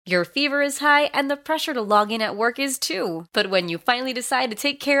Your fever is high and the pressure to log in at work is too. But when you finally decide to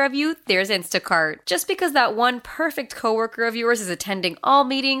take care of you, there's Instacart. Just because that one perfect coworker of yours is attending all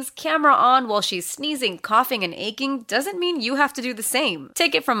meetings, camera on while she's sneezing, coughing, and aching, doesn't mean you have to do the same.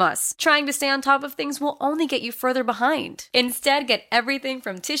 Take it from us. Trying to stay on top of things will only get you further behind. Instead, get everything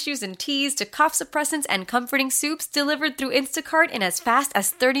from tissues and teas to cough suppressants and comforting soups delivered through Instacart in as fast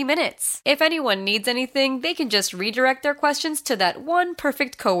as 30 minutes. If anyone needs anything, they can just redirect their questions to that one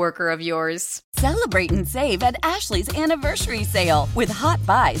perfect coworker of yours. Celebrate and save at Ashley's Anniversary Sale. With Hot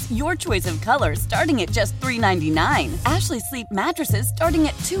Buys, your choice of colors starting at just $3.99. Ashley Sleep mattresses starting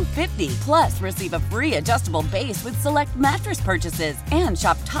at $2.50. Plus, receive a free adjustable base with select mattress purchases. And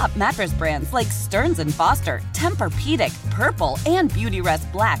shop top mattress brands like Stearns & Foster, Tempur-Pedic, Purple, and Beautyrest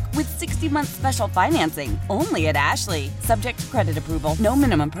Black with 60-month special financing. Only at Ashley. Subject to credit approval. No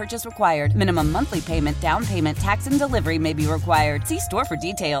minimum purchase required. Minimum monthly payment, down payment, tax, and delivery may be required. See store for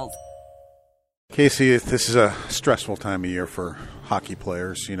details. Casey, this is a stressful time of year for hockey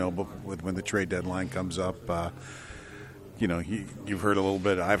players, but when the trade deadline comes up, you've heard a little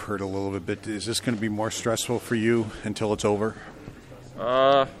bit, I've heard a little bit. Is this going to be more stressful for you until it's over?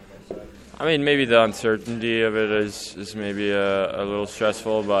 Maybe the uncertainty of it is maybe a little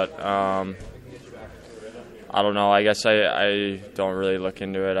stressful, but I don't know. I guess I don't really look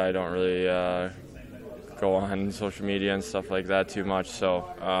into it. I don't really go on social media and stuff like that too much,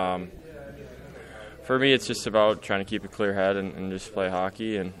 so for me, it's just about trying to keep a clear head and just play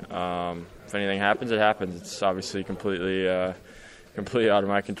hockey. And if anything happens, it happens. It's obviously completely out of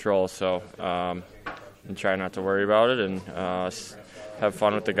my control. So and try not to worry about it and have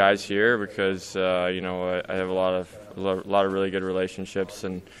fun with the guys here because I have a lot of really good relationships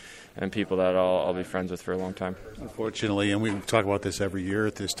and people that I'll be friends with for a long time. Unfortunately, and we talk about this every year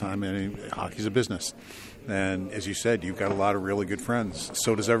at this time, hockey's a business. And as you said, you've got a lot of really good friends.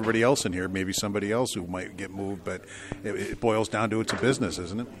 So does everybody else in here, maybe somebody else who might get moved, but it boils down to it's a business,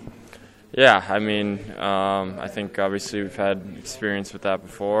 isn't it? Yeah, I think obviously we've had experience with that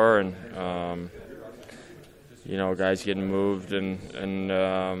before and, guys getting moved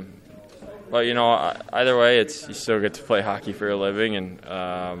but either way, you still get to play hockey for a living, and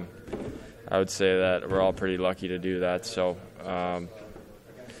I would say that we're all pretty lucky to do that. So,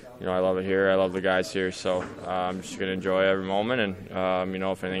 I love it here. I love the guys here. So I'm just going to enjoy every moment, and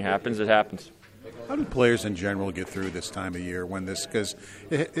if anything happens, it happens. How do players in general get through this time of year because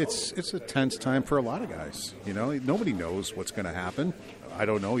it's a tense time for a lot of guys? Nobody knows what's going to happen. I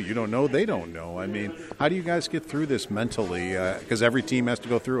don't know. You don't know. They don't know. How do you guys get through this mentally? Because every team has to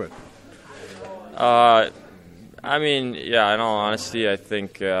go through it. In all honesty, I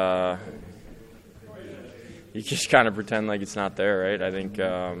think you just kind of pretend like it's not there, right? I think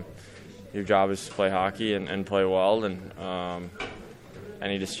your job is to play hockey and play well, and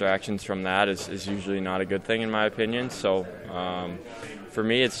any distractions from that is usually not a good thing in my opinion. So for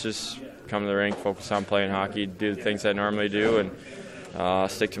me, it's just come to the rink, focus on playing hockey, do the things I normally do, and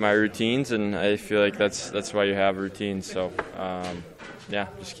stick to my routines, and I feel like that's why you have routines. So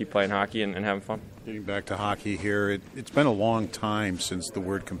just keep playing hockey and having fun. Getting back to hockey here, it's been a long time since the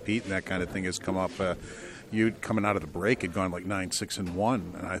word compete and that kind of thing has come up. You coming out of the break had gone like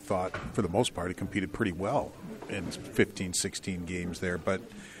 9-6-1, and I thought for the most part it competed pretty well in 15, 16 games there, but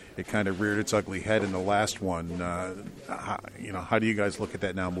it kind of reared its ugly head in the last one. How do you guys look at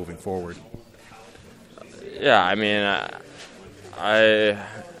that now moving forward? Yeah,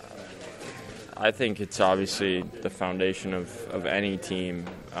 I think it's obviously the foundation of any team,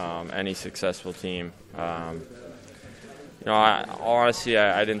 any successful team. Honestly,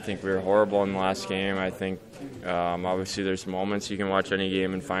 I didn't think we were horrible in the last game. I think obviously there's moments. You can watch any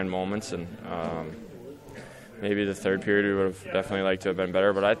game and find moments, and maybe the third period we would have definitely liked to have been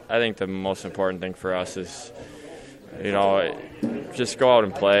better. But I think the most important thing for us is, just go out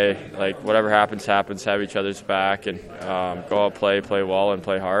and play. Like, whatever happens, have each other's back, and go out, play well, and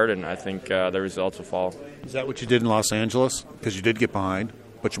play hard, and I think the results will follow. Is that what you did in Los Angeles? Because you did get behind,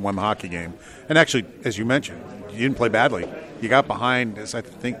 but you won the hockey game. And actually, as you mentioned, you didn't play badly. You got behind, I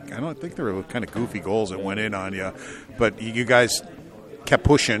don't think there were kind of goofy goals that went in on you, but you guys kept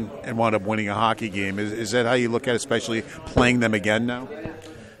pushing and wound up winning a hockey game. Is that how you look at it, especially playing them again now?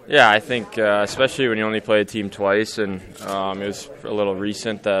 Yeah, I think especially when you only play a team twice, and it was a little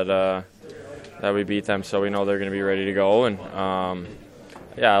recent that we beat them, so we know they're going to be ready to go. And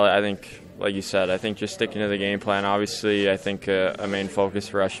I think, like you said, I think just sticking to the game plan. Obviously, I think a main focus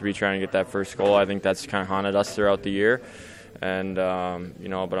for us should be trying to get that first goal. I think that's kind of haunted us throughout the year. And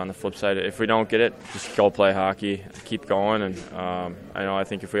but on the flip side, if we don't get it, just go play hockey, keep going. And I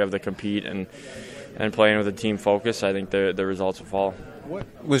think if we have the compete and playing with a team focus, I think the results will follow.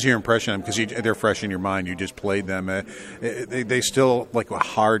 What was your impression of them? Because they're fresh in your mind. You just played them. They still like a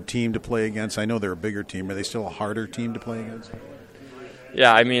hard team to play against? I know they're a bigger team. Are they still a harder team to play against?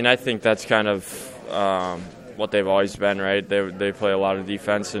 Yeah, I mean, I think that's kind of what they've always been, right? They play a lot of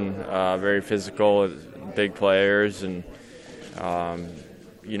defense and very physical, big players, and I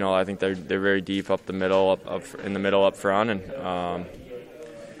think they're very deep up the middle, up front, and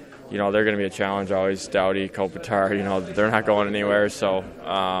they're going to be a challenge always. Doughty, Kopitar, they're not going anywhere. So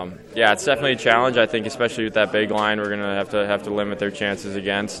it's definitely a challenge. I think especially with that big line, we're going to have to limit their chances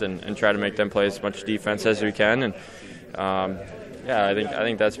against and try to make them play as much defense as we can. And I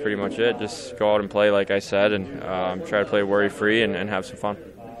think that's pretty much it. Just go out and play, like I said, and try to play worry-free and have some fun.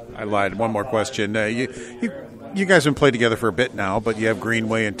 I lied. One more question. You guys have played together for a bit now, but you have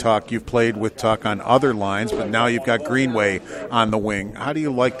Greenway and Tuck. You've played with Tuck on other lines, but now you've got Greenway on the wing. How do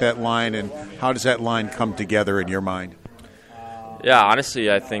you like that line, and how does that line come together in your mind? Yeah, honestly,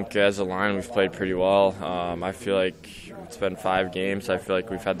 I think as a line we've played pretty well. I feel like it's been 5 games. I feel like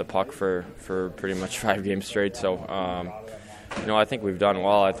we've had the puck for pretty much 5 games straight. So, I think we've done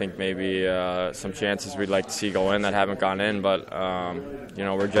well. I think maybe some chances we'd like to see go in that haven't gone in, but,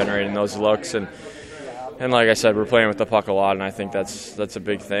 we're generating those looks. And like I said, we're playing with the puck a lot, and I think that's a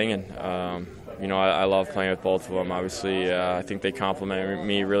big thing. And, I love playing with both of them. Obviously, I think they complement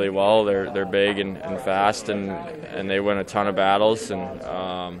me really well. They're big and fast, and they win a ton of battles. And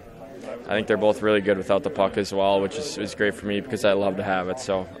I think they're both really good without the puck as well, which is great for me because I love to have it.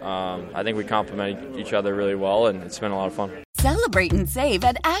 So I think we complement each other really well, and it's been a lot of fun. Celebrate and save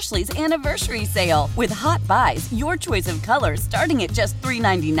at Ashley's Anniversary Sale. With Hot Buys, your choice of colors starting at just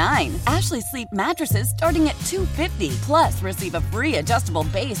 $3.99. Ashley Sleep mattresses starting at $2.50. Plus, receive a free adjustable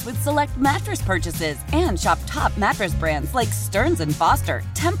base with select mattress purchases. And shop top mattress brands like Stearns & Foster,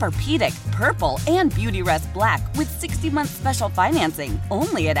 Tempur-Pedic, Purple, and Beautyrest Black with 60-month special financing.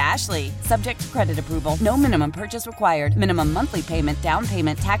 Only at Ashley. Subject to credit approval. No minimum purchase required. Minimum monthly payment, down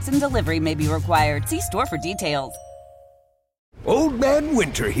payment, tax, and delivery may be required. See store for details. Old Man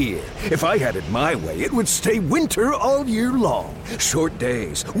Winter here. If I had it my way, it would stay winter all year long. Short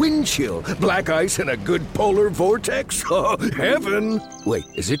days, wind chill, black ice, and a good polar vortex. Oh, heaven! Wait,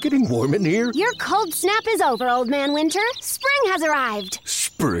 is it getting warm in here? Your cold snap is over, Old Man Winter. Spring has arrived.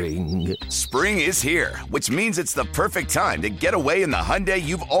 Spring. Spring is here, which means it's the perfect time to get away in the Hyundai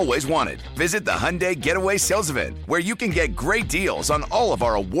you've always wanted. Visit the Hyundai Getaway Sales Event, where you can get great deals on all of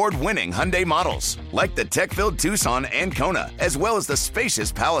our award-winning Hyundai models, like the tech-filled Tucson and Kona, as well as the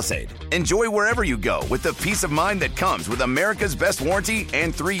spacious Palisade. Enjoy wherever you go with the peace of mind that comes with America's best warranty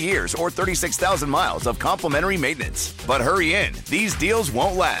and 3 years or 36,000 miles of complimentary maintenance. But hurry in, these deals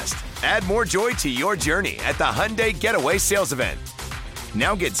won't last. Add more joy to your journey at the Hyundai Getaway Sales Event.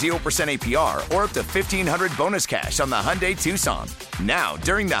 Now get 0% APR or up to $1,500 bonus cash on the Hyundai Tucson. Now,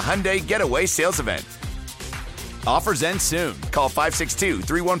 during the Hyundai Getaway Sales Event. Offers end soon. Call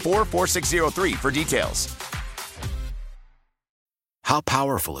 562-314-4603 for details. How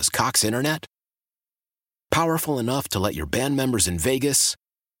powerful is Cox Internet? Powerful enough to let your band members in Vegas,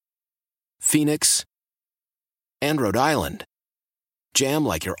 Phoenix, and Rhode Island jam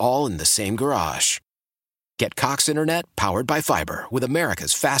like you're all in the same garage. Get Cox Internet powered by fiber with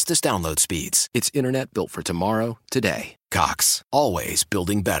America's fastest download speeds. It's internet built for tomorrow, today. Cox, always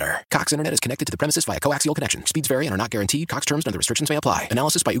building better. Cox Internet is connected to the premises via coaxial connection. Speeds vary and are not guaranteed. Cox terms and other restrictions may apply.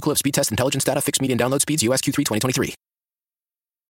 Analysis by Ookla Speed Test Intelligence Data. Fixed median download speeds. US Q3 2023.